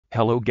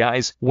Hello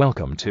guys,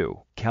 welcome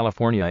to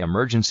California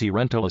Emergency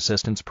Rental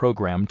Assistance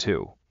Program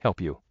to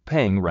help you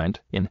paying rent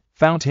in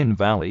Fountain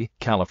Valley,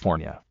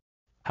 California.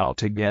 How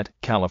to get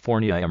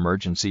California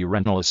Emergency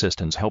Rental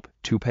Assistance help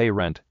to pay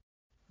rent.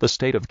 The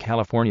state of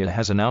California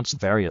has announced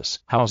various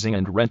housing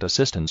and rent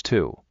assistance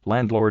to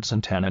landlords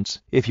and tenants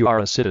if you are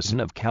a citizen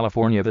of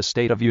California, the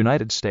state of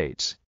United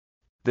States.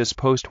 This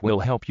post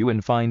will help you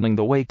in finding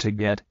the way to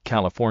get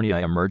California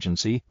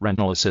Emergency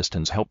Rental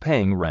Assistance help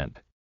paying rent.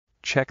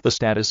 Check the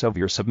status of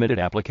your submitted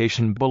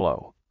application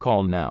below.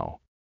 Call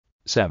now.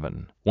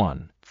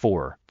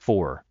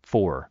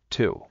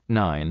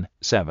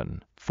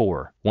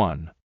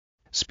 71444299741.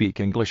 Speak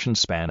English and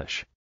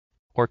Spanish.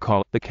 Or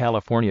call the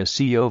California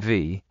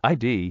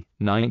COVID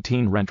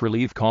 19 Rent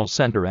Relief Call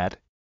Center at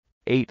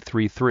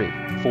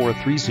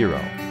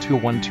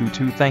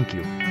 833-430-2122. Thank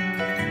you.